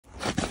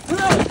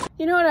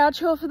You know what our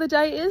chore for the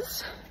day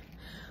is?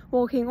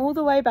 Walking all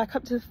the way back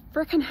up to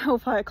frickin'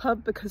 Hellfire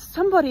Club because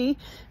somebody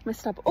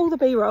messed up all the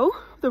B-roll,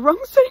 the wrong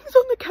settings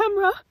on the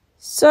camera.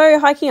 So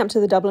hiking up to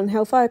the Dublin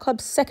Hellfire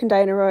Club, second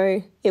day in a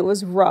row, it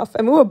was rough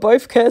and we were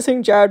both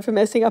cursing Jared for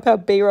messing up our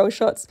B-roll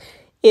shots.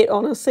 It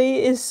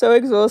honestly is so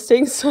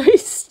exhausting, so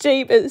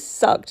steep, it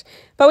sucked.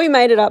 But we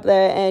made it up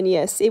there and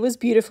yes, it was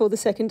beautiful the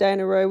second day in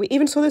a row. We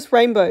even saw this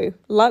rainbow.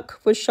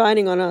 Luck was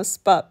shining on us,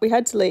 but we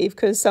had to leave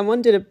because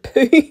someone did a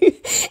poo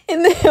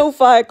in the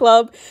Hellfire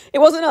Club. It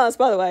wasn't us,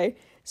 by the way.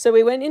 So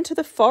we went into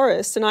the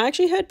forest and I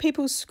actually heard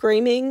people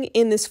screaming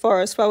in this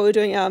forest while we were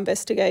doing our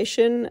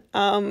investigation.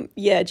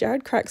 Yeah,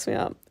 Jared cracks me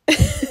up.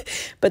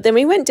 But then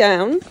we went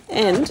down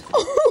and...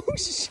 Oh,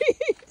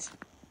 shit!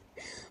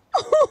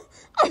 Oh,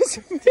 I was...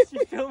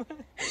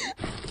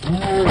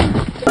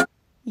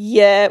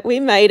 Yeah, we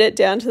made it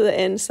down to the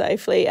end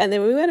safely. And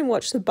then we went and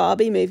watched the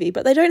Barbie movie.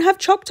 But they don't have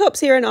choc tops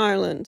here in Ireland.